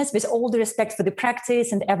practitioners, with all the respect for the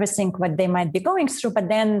practice and everything what they might be going through, but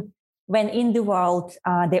then when in the world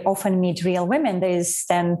they often meet real women, there is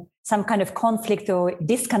then some kind of conflict or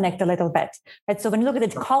disconnect a little bit. Right? So when you look at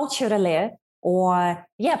it culturally, or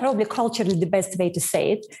probably culturally the best way to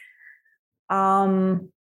say it,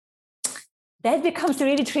 that becomes a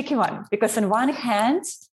really tricky one, because on one hand,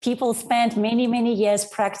 people spend many, many years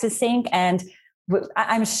practicing, and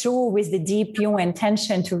I'm sure with the deep, pure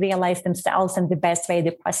intention to realize themselves in the best way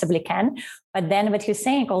they possibly can. But then what you're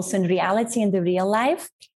saying also, in reality, in the real life,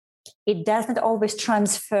 it doesn't always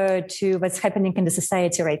transfer to what's happening in the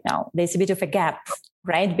society right now. There's a bit of a gap,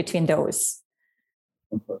 right, between those.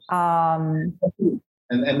 Of course.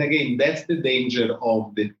 And again, that's the danger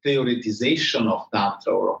of the theoretization of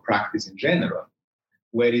Tantra or of practice in general,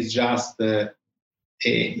 where it's just a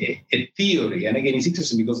theory. And again, it's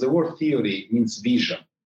interesting because the word theory means vision.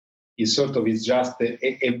 It's just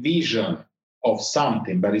a vision of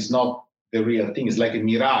something, but it's not the real thing. It's like a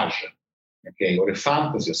mirage, okay, or a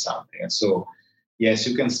fantasy or something. And so, yes,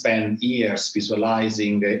 you can spend years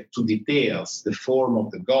visualizing to details the form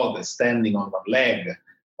of the goddess standing on one leg,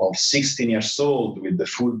 of 16 years old with the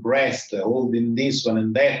full breast, holding this one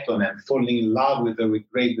and that one, and falling in love with her with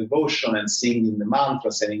great devotion, and singing the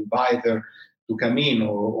mantras and invite her to come in,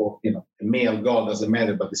 or a male god, doesn't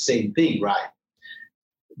matter, but the same thing, right?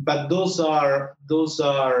 But those are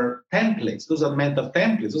templates, those are mental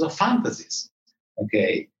templates, those are fantasies,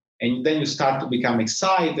 okay? And then you start to become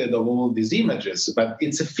excited of all these images, but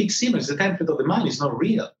it's a fixed image, the template of the mind is not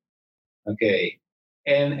real, okay?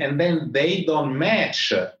 And then they don't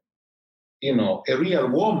match. A real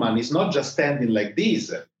woman is not just standing like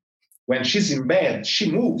this. When she's in bed,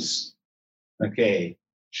 she moves. Okay,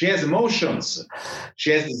 she has emotions, she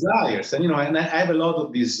has desires, and and I have a lot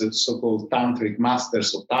of these so-called tantric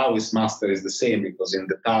masters, or Taoist master is the same, because in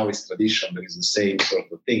the Taoist tradition there is the same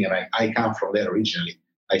sort of thing, and I come from there originally.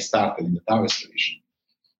 I started in the Taoist tradition.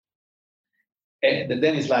 And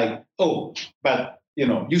then it's like, oh, but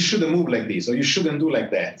you shouldn't move like this, or you shouldn't do like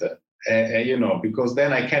that, because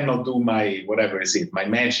then I cannot do my whatever is it, my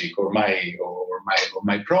magic or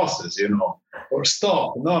my process, or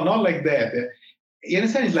stop. No, not like that. You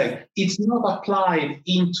understand? It's like it's not applied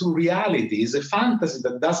into reality. It's a fantasy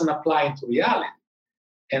that doesn't apply into reality.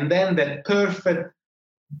 And then that perfect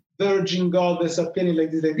virgin goddess appearing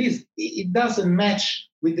like this, it doesn't match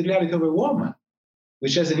with the reality of a woman,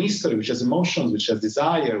 which has an history, which has emotions, which has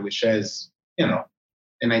desire, which has,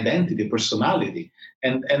 an identity, personality.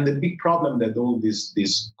 And the big problem that all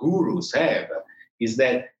these gurus have is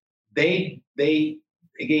that they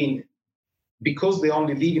again, because they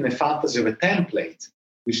only live in a fantasy of a template,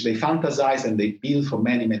 which they fantasize and they build for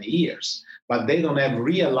many, many years, but they don't have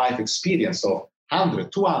real life experience of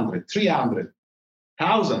 100, 200, 300,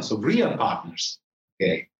 thousands of real partners.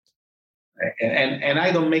 Okay. And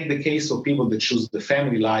I don't make the case of people that choose the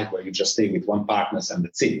family life where you just stay with one partner and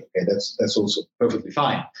that's it. Okay, that's also perfectly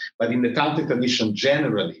fine. But in the tantric tradition,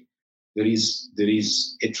 generally, there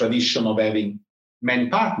is a tradition of having many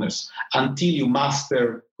partners until you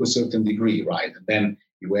master to a certain degree, right? And then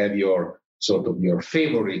you have your sort of your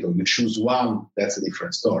favorite, or you choose one. That's a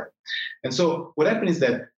different story. And so what happens is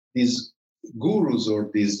that these gurus or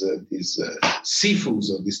these sifus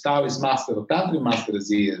or these Taoist masters or tantric masters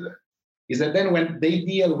is that then when they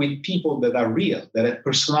deal with people that are real, that have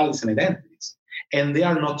personalities and identities, and they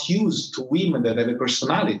are not used to women that have a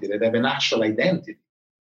personality, that have an actual identity.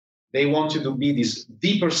 They want you to be this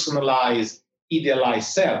depersonalized,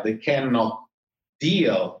 idealized self. They cannot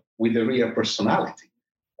deal with the real personality,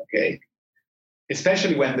 okay?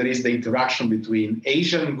 Especially when there is the interaction between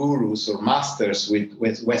Asian gurus or masters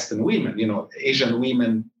with Western women. Asian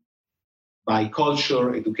women by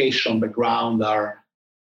culture, education, background are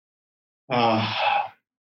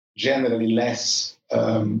generally less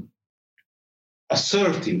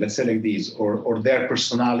assertive, let's say like this, or their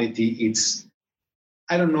personality, it's,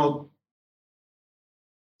 I don't know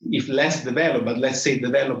if less developed, but let's say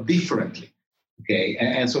developed differently, okay?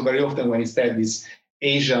 And so very often when instead these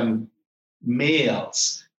Asian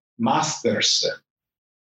males, masters,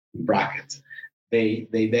 bracket, they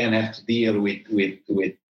then have to deal with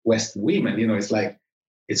Western women, it's like,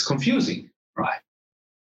 it's confusing, right?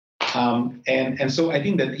 And so I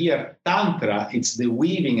think that here, Tantra, it's the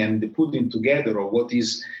weaving and the putting together of what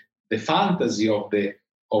is the fantasy of the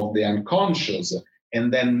unconscious,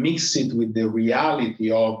 and then mix it with the reality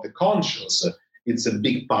of the conscious. It's a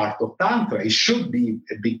big part of Tantra. It should be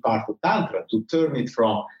a big part of Tantra to turn it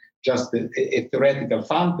from just a theoretical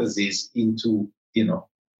fantasies into,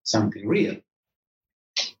 something real.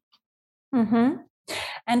 Mm-hmm.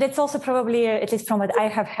 And it's also probably, at least from what I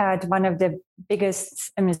have heard, one of the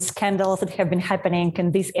biggest scandals that have been happening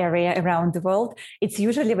in this area around the world. It's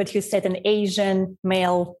usually what you said, an Asian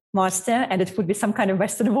male master, and it would be some kind of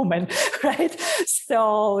Western woman, right?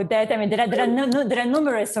 So that, there are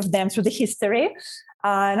numerous of them through the history.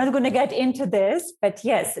 I'm not going to get into this, but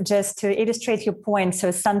yes, just to illustrate your point.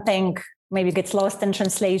 So something maybe gets lost in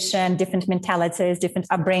translation, different mentalities, different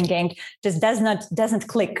upbringing, just doesn't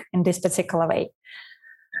click in this particular way.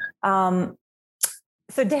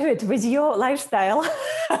 So David, with your lifestyle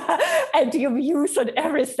and your views on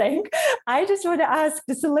everything, I just want to ask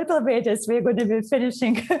just a little bit, as we're going to be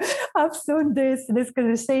finishing up soon this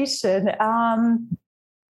conversation.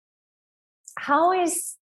 How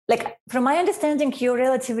is, like, from my understanding, you're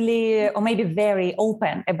relatively, or maybe very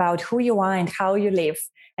open about who you are and how you live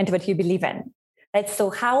and what you believe in. Right?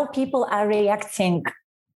 So how people are reacting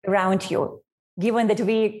around you, given that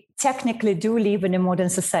we technically do live in a modern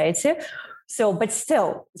society. So, but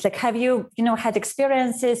still, it's like, have you, had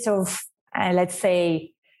experiences of, let's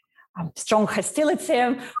say, strong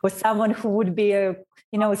hostility with someone who would be,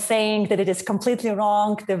 saying that it is completely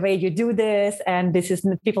wrong the way you do this, and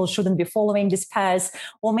people shouldn't be following this path,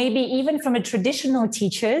 or maybe even from a traditional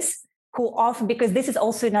teachers who often, because this is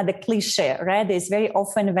also another cliche, right? There's very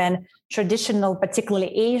often when traditional,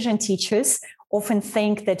 particularly Asian teachers, often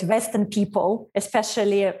think that Western people,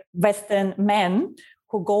 especially Western men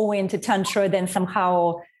who go into Tantra, then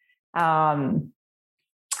somehow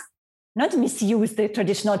not misuse the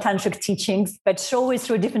traditional Tantric teachings, but show it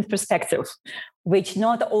through a different perspective, which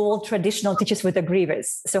not all traditional teachers would agree with.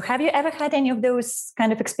 So have you ever had any of those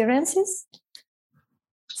kind of experiences?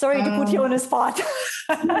 Sorry to put you on the spot.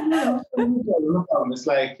 No problem. It's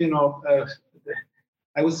like,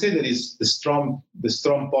 I would say that is the strong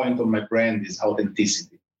point of my brand is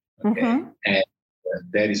authenticity. Okay? Mm-hmm. And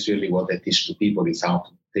that is really what I teach to people, is how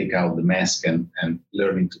to take out the mask and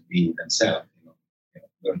learning to be themselves,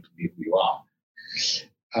 learn to be who you are.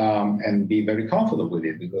 and be very comfortable with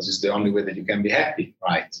it, because it's the only way that you can be happy,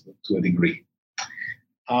 right, to a degree.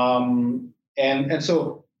 And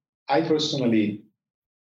so I personally,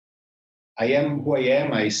 I am who I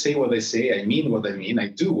am. I say what I say. I mean what I mean. I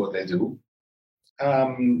do what I do.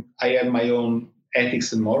 I have my own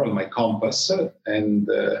ethics and moral, my compass, and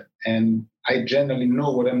I generally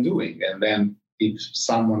know what I'm doing. And then if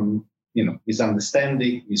someone,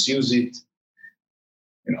 misunderstanding, misuse it,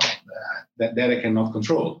 that I cannot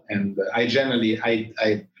control. And I generally, I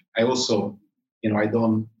also, I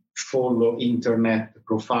don't follow internet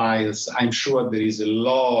profiles. I'm sure there is a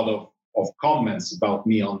lot of comments about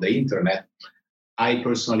me on the internet. I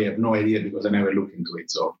personally have no idea, because I never look into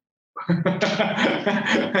it. So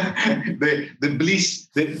the bliss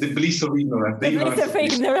of ignorance. The bliss of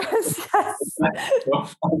ignorance.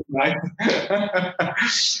 Right.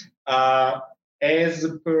 As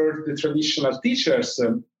per the traditional teachers,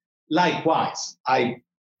 likewise, I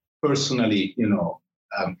personally,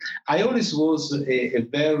 I always was a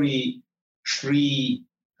very free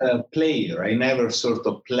player. I never sort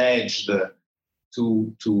of pledged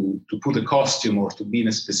to put a costume or to be in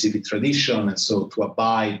a specific tradition, and so to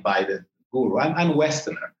abide by the guru. I'm a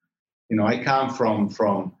Westerner. I come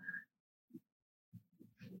from,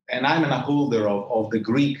 and I'm an upholder of the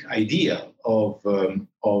Greek idea of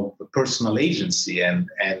personal agency and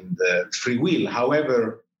free will,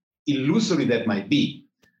 however illusory that might be.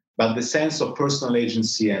 But the sense of personal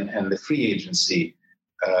agency and the free agency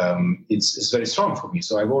is very strong for me.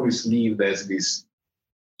 So I've always lived as this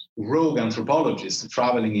rogue anthropologist,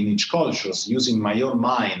 traveling in each culture, using my own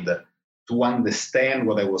mind to understand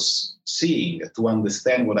what I was seeing, to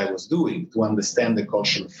understand what I was doing, to understand the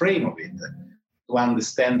cultural frame of it, to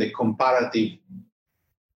understand the comparative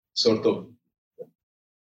sort of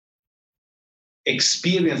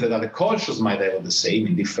experience that other cultures might have of the same,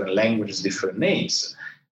 in different languages, different names.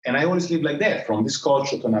 And I always live like that, from this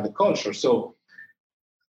culture to another culture. So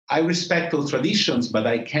I respect all traditions, but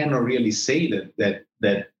I cannot really say that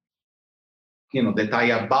I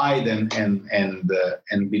abide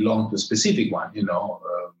and belong to a specific one.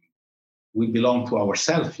 We belong to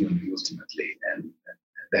ourselves ultimately, and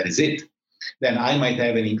that is it. Then I might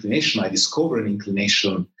have an inclination. I discover an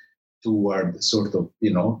inclination toward sort of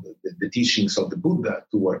the teachings of the Buddha,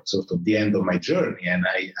 toward sort of the end of my journey, and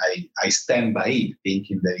I stand by it,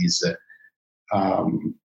 thinking there is a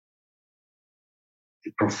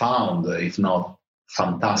profound, if not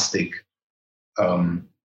fantastic,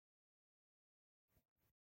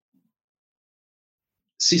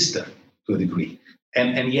 system to a degree.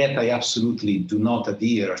 And yet I absolutely do not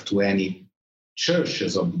adhere to any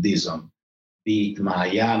churches of Buddhism, be it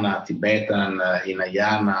Mahayana, Tibetan,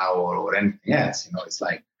 Hinayana, or anything else. It's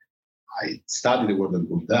like I studied the word of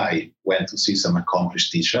Buddha. I went to see some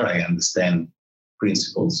accomplished teacher. I understand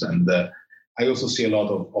principles, and I also see a lot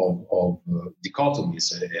of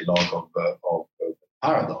dichotomies, a lot of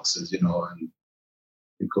paradoxes. And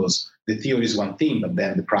because the theory is one thing, but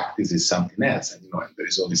then the practice is something else, and there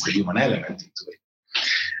is always the human element into it.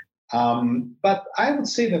 But I would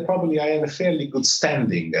say that probably I have a fairly good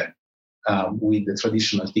standing with the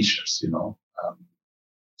traditional teachers,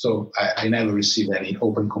 so I never received any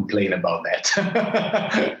open complaint about that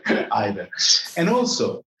either. And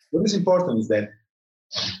also, what is important is that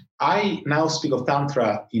I now speak of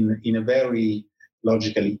Tantra in a very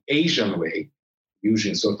logically Asian way,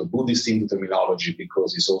 using sort of Buddhist Hindu terminology,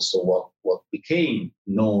 because it's also what became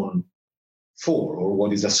known for, or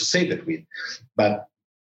what is associated with. But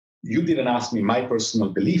you didn't ask me my personal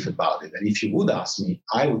belief about it. And if you would ask me,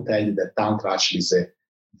 I would tell you that Tantra actually is a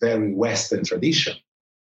very Western tradition,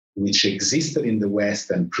 which existed in the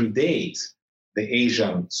West and predates the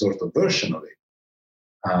Asian sort of version of it.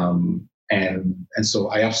 And so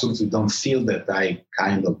I absolutely don't feel that I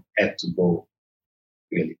kind of had to go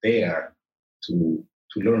really there to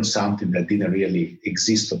learn something that didn't really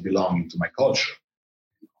exist or belong into my culture.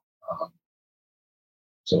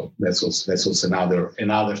 So that's also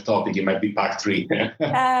another topic. It might be part 3.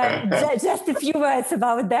 Just a few words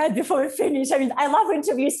about that before we finish. I mean, I love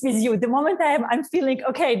interviews with you. The moment I'm feeling,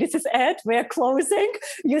 okay, this is it, we're closing,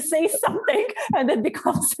 you say something and it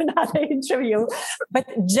becomes another interview. But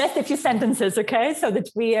just a few sentences, okay? So that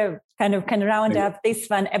we kind of can round up this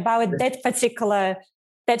one about that particular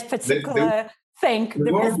thing.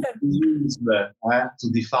 The word we use to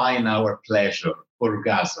define our pleasure,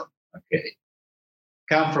 orgasm, okay,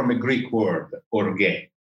 come from a Greek word, orge,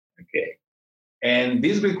 okay? And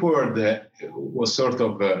this Greek word was sort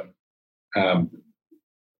of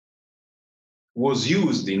was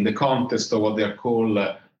used in the context of what they're called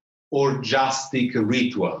orgiastic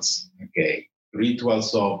rituals, okay?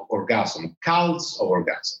 rituals of orgasm, cults of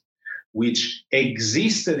orgasm, which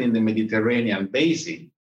existed in the Mediterranean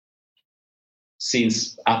basin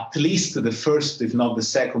since at least the first, if not the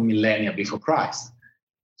second millennia before Christ.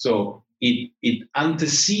 So it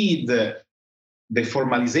antecedes the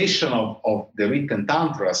formalization of the written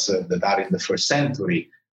tantras that are in the first century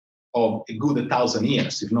of a good 1,000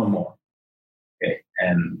 years, if not more. Okay?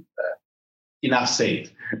 And enough said,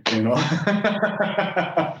 you know.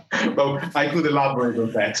 But I could elaborate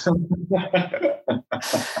on that.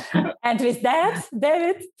 And with that,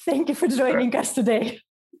 David, thank you for joining us today.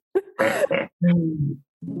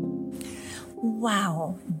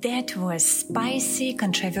 Wow, that was spicy,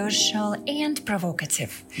 controversial, and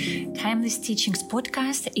provocative. Timeless Teachings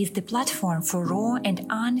podcast is the platform for raw and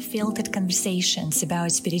unfiltered conversations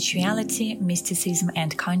about spirituality, mysticism,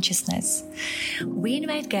 and consciousness. We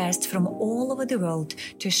invite guests from all over the world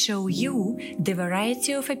to show you the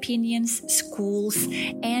variety of opinions, schools,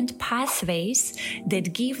 and pathways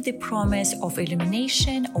that give the promise of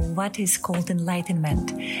illumination or what is called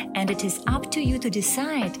enlightenment. And it is up to you to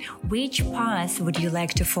decide which path would you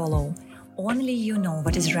like to follow. Only you know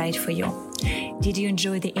what is right for you. Did you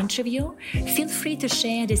enjoy the interview? Feel free to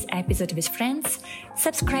share this episode with friends,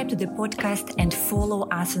 subscribe to the podcast, and follow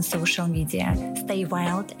us on social media. Stay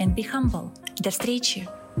wild and be humble. До встречи!